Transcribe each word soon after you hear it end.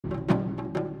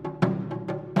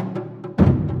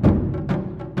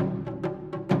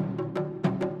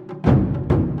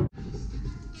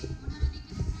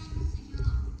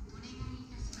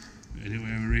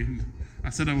Anyway, I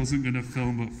said I wasn't going to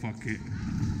film, but fuck it.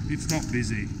 It's not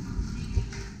busy.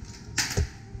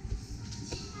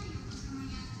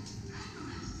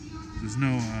 There's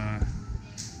no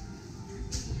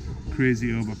crazy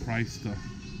overpriced stuff.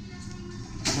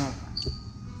 But,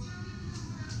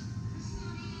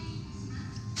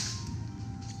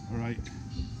 alright.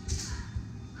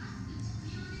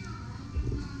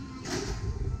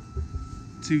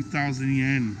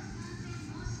 yen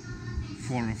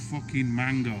for a fucking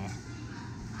mango.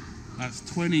 That's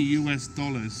 $20 US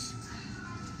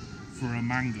for a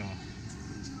mango.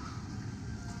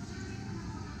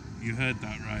 You heard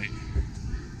that right.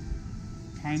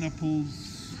 Pineapples,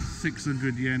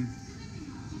 600 yen.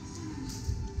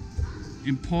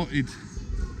 Imported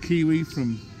kiwi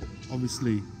from,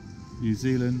 obviously, New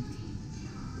Zealand.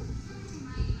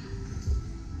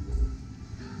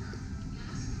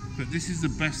 But this is the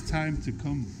best time to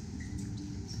come.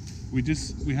 We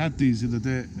had these the other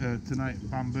day, tonight,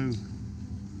 bamboo.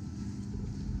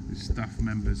 The staff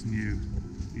members knew.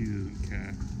 He doesn't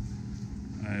care.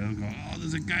 I'll go, oh,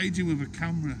 there's a gaijin with a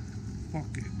camera.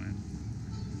 Fuck it, man.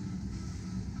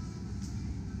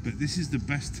 But this is the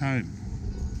best time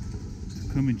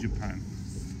to come in Japan,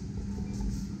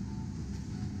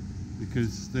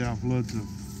 because they have loads of,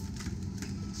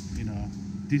 you know,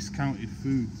 discounted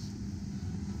foods.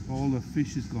 All the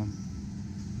fish is gone.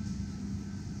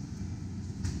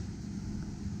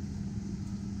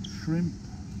 Shrimp.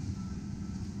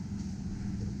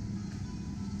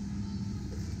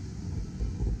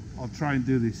 I'll try and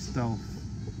do this stealth.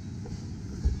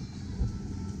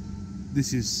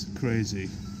 This is crazy.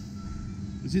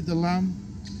 Is it the lamb?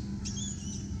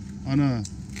 Oh no.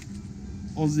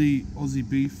 Aussie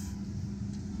beef.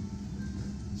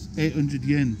 It's 800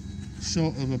 yen.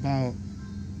 Short of about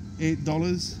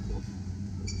 $8.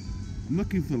 I'm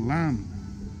looking for lamb.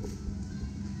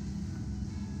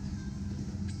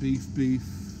 Beef.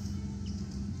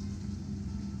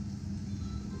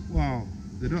 Wow,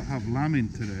 they don't have lamb in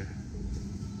today.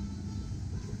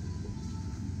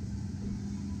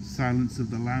 Silence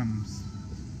of the Lambs.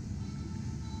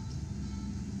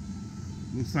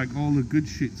 Looks like all the good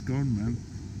shit's gone, man.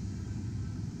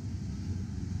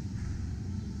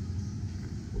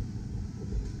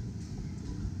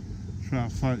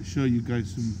 Try to show you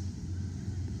guys some.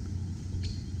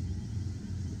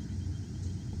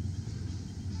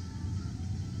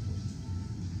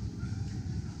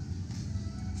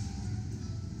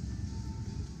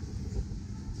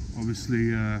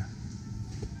 Obviously,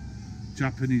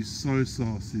 Japanese soy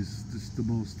sauce is just the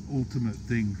most ultimate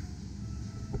thing.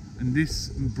 And this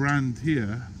brand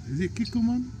here, is it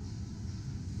Kikkoman?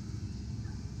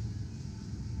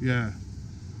 Yeah,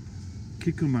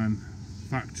 Kikkoman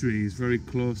factory is very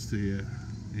close to here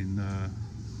in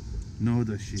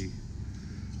Nodashi.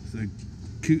 So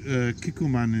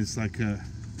Kikkoman is like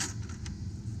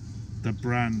the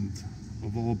brand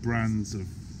of all brands of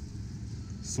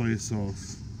soy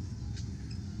sauce.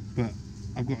 But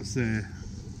I've got to say,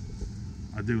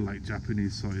 I do like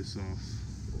Japanese soy sauce.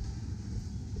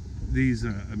 These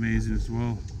are amazing as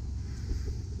well.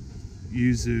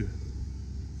 Yuzu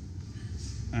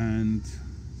and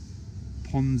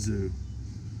ponzu.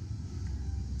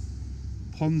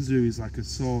 Ponzu is like a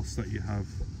sauce that you have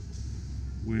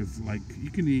with, like,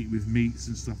 you can eat with meats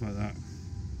and stuff like that.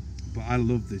 But I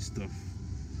love this stuff.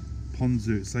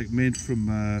 Ponzu, it's like made from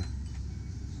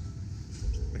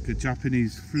like a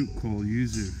Japanese fruit called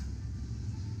yuzu.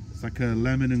 It's like a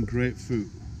lemon and grapefruit.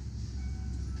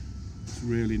 It's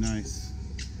really nice.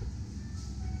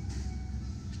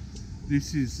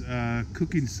 This is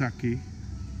cooking sake.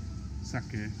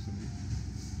 Sorry.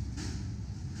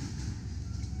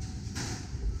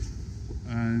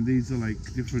 And these are like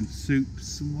different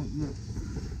soups and whatnot.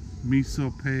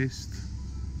 Miso paste.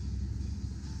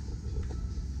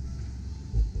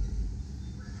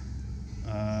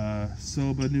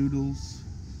 Soba noodles.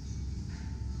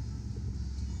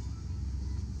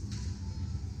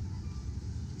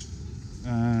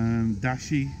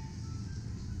 Dashi.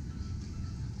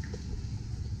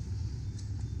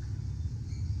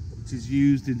 Which is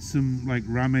used in some like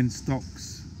ramen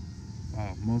stocks.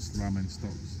 Oh, most ramen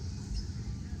stocks.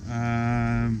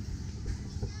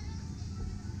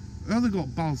 Oh, they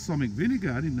got balsamic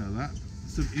vinegar. I didn't know that.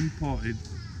 Some imported.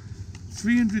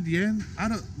 300 yen.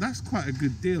 That's quite a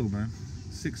good deal, man.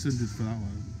 600 for that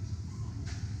one.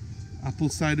 Apple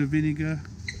cider vinegar.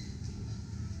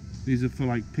 These are for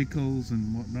like pickles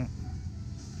and whatnot.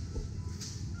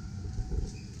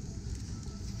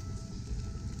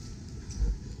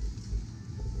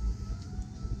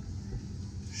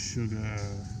 sugar,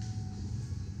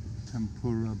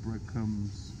 tempura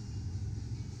breadcrumbs,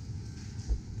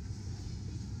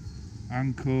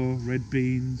 anko, red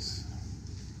beans,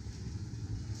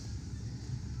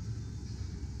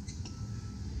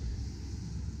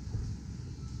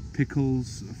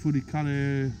 pickles,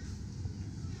 furikare,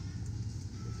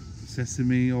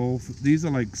 sesame. All these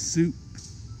are like soup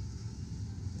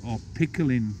or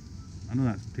pickling. I know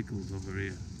that's pickles over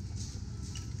here.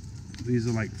 These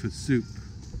are like for soup.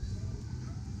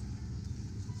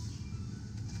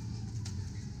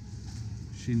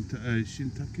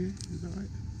 Shintake, is that right?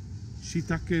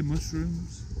 Shiitake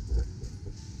mushrooms,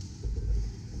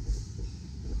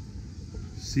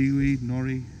 seaweed,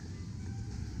 nori,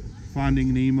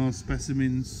 Finding Nemo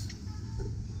specimens,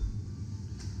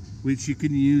 which you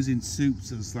can use in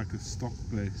soups as like a stock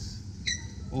base.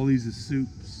 All these are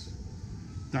soups.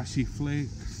 Dashi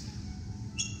flakes.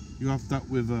 You have that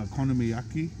with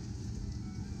okonomiyaki.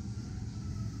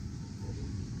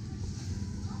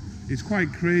 It's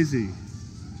quite crazy.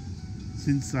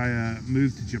 Since I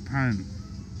moved to Japan,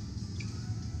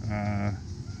 I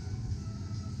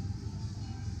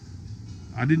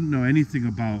didn't know anything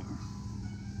about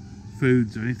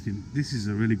foods or anything. This is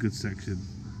a really good section.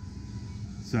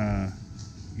 It's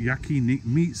yaki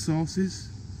meat sauces.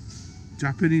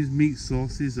 Japanese meat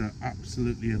sauces are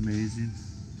absolutely amazing.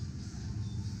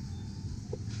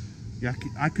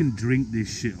 Yaki, I can drink this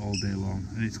shit all day long,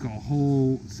 and it's got a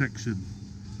whole section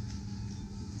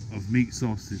of meat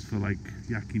sauces for like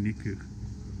yakiniku.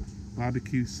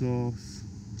 Barbecue sauce,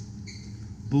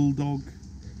 bulldog,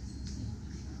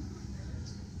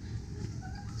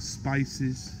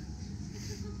 spices.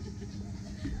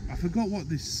 I forgot what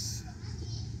this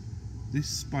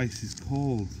spice is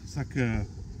called. It's like a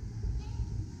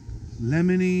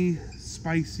lemony,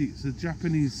 spicy. It's a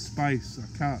Japanese spice.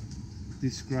 I can't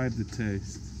describe the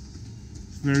taste.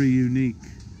 It's very unique.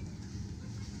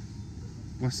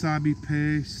 Wasabi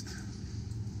paste,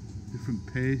 different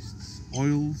pastes,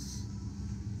 oils.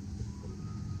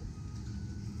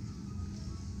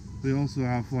 They also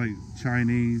have like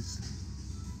Chinese.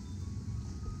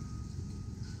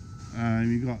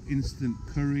 You got instant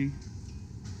curry.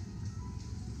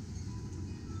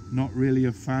 Not really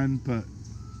a fan, but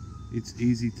it's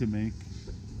easy to make.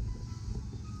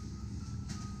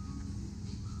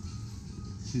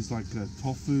 This is like a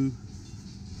tofu.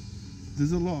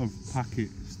 There's a lot of packet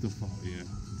stuff out here.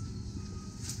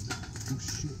 Oh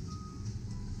shit.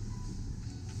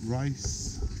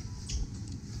 Rice,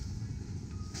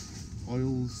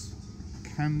 oils,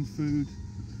 canned food.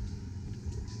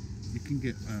 You can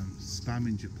get spam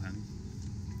in Japan.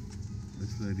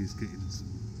 This lady's getting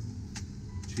some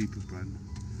cheaper brand.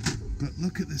 But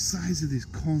look at the size of this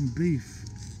corned beef.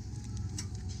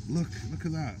 Look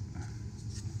at that.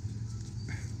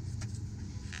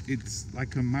 It's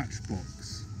like a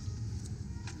matchbox.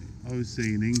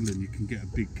 Obviously in England you can get a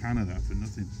big can of that for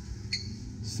nothing.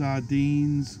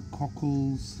 Sardines,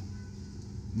 cockles,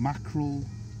 mackerel.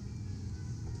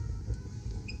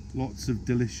 Lots of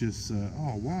delicious,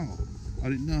 oh wow, I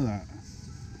didn't know that.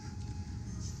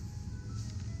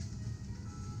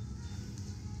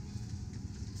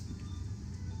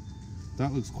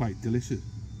 That looks quite delicious.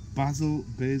 Basil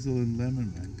and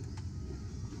lemon, man.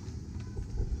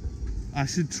 I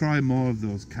should try more of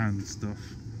those canned stuff.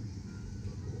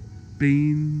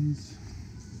 Beans,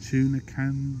 tuna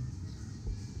cans.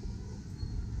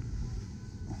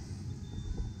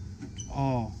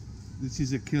 Oh, this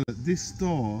is a killer. This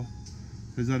store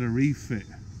has had a refit.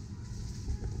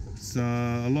 So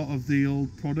a lot of the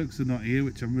old products are not here,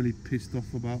 which I'm really pissed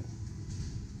off about.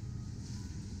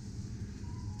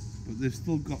 But they've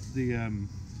still got the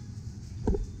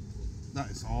that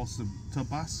is awesome.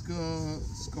 Tabasco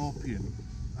Scorpion.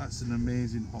 That's an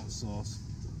amazing hot sauce.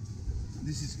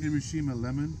 This is Hiroshima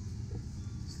lemon.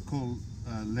 It's called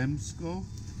Lemsko.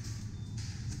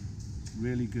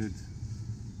 Really good.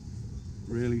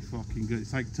 Really fucking good.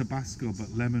 It's like Tabasco but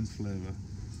lemon flavour.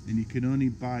 And you can only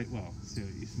buy, well,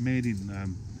 it's made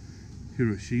in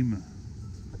Hiroshima.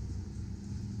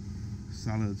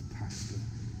 Salads, pasta.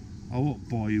 I won't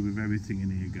bore you with everything in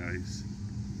here, guys.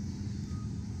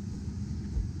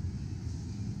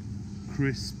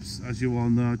 Crisps, as you all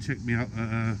know, check me out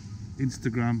at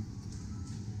Instagram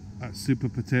at Super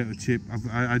Potato Chip.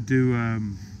 I do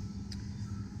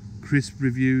crisp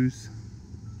reviews.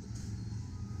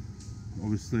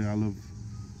 Obviously I love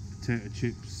potato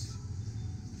chips,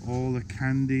 all the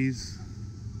candies,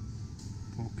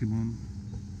 Pokemon.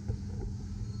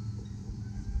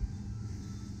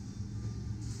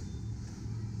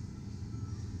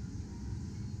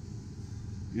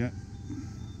 Yeah.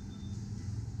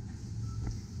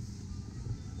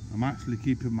 I'm actually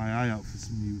keeping my eye out for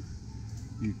some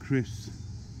new crisps.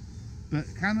 But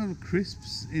kind of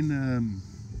crisps in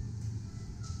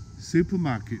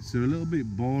supermarkets are a little bit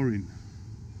boring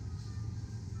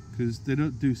because they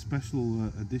don't do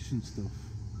special edition stuff.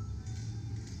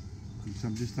 So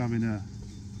I'm just having a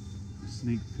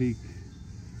sneak peek.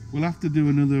 We'll have to do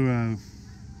another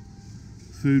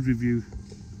food review,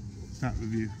 snack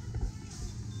review.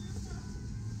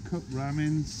 Cup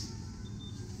ramens.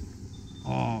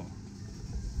 Oh,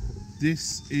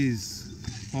 this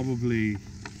is probably,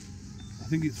 I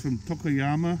think it's from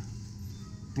Tokoyama,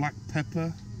 black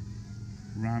pepper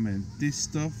ramen. This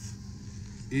stuff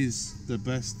is the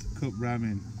best cup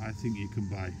ramen I think you can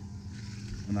buy,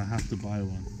 and I have to buy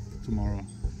one tomorrow.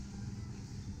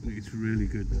 I think it's really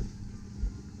good.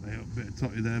 Lay up a bit of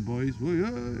totty there, boys.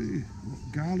 Whoa,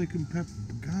 garlic and pepper,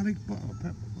 garlic butter,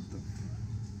 pepper. What the?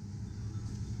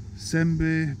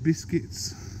 Sembe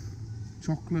biscuits,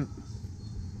 chocolate,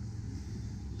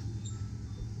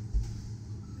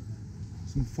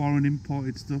 some foreign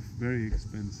imported stuff, very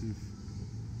expensive.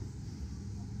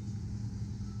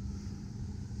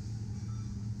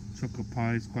 Choco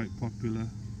pie is quite popular.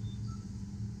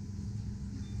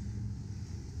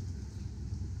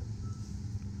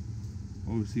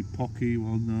 Obviously Pocky,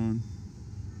 well known.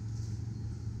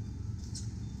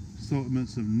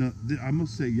 Assortments of nuts. I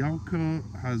must say Yaoko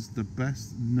has the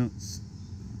best nuts.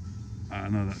 I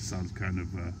know that sounds kind of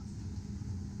a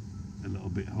little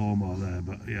bit homo there,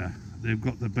 but yeah, they've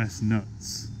got the best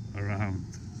nuts around.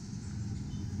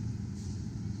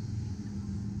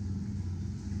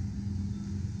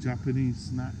 Japanese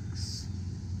snacks,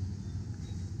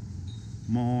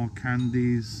 more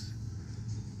candies.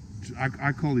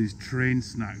 I call these train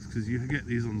snacks because you get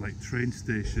these on like train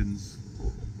stations,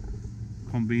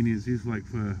 convenience. These like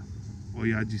for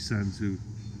oyaji-sans who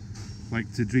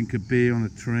like to drink a beer on a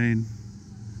train.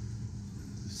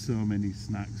 So many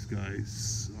snacks,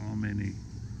 guys, so many.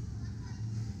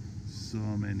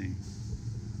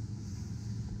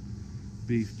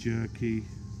 Beef jerky,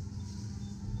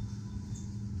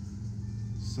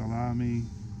 salami,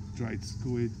 dried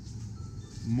squid,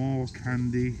 more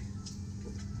candy.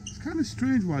 It's kind of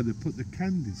strange why they put the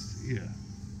candies here.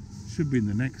 Should be in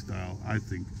the next aisle, I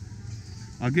think.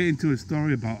 I'll get into a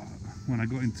story about when I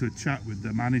got into a chat with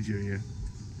the manager here,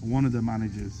 one of the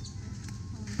managers,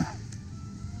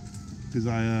 because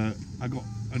I got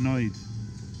annoyed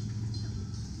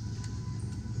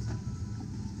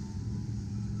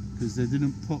because they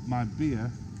didn't put my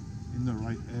beer in the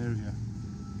right area.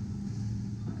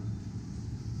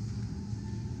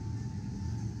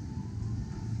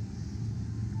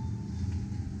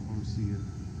 Obviously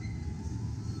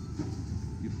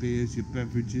your beers, your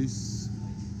beverages,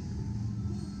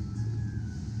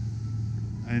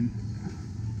 and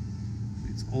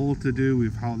it's all to do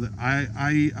with how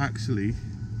I actually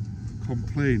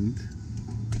complained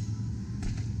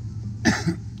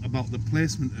about the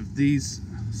placement of these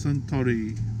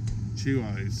Suntory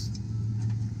chew-eyes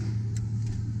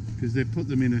because they put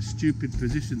them in a stupid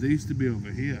position. They used to be over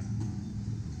here,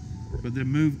 but they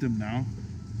moved them now,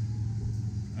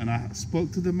 and I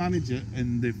spoke to the manager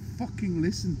and they fucking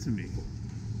listened to me.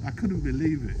 I couldn't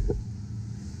believe it.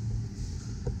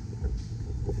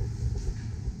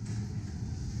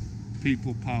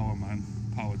 People power, man.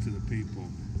 Power to the people.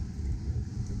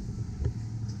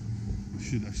 I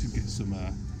should get some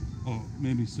or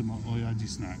maybe some oyaji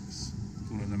snacks.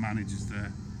 One of the managers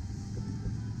there.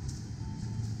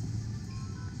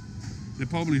 They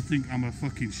probably think I'm a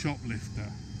fucking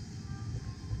shoplifter.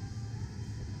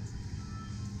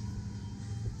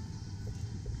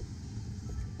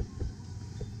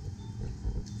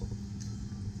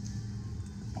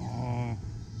 Oh,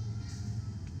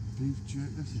 beef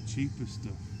jerky, that's the cheaper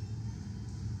stuff.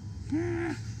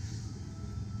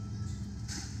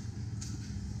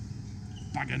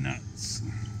 Bag of nuts.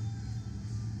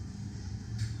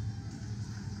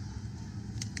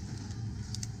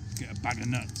 Get a bag of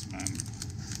nuts, man.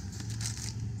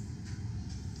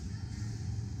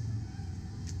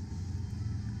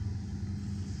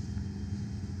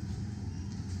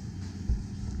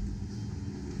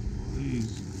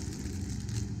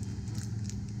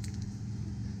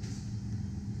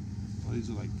 These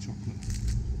are like chocolate.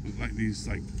 Look like these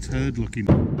like turd looking.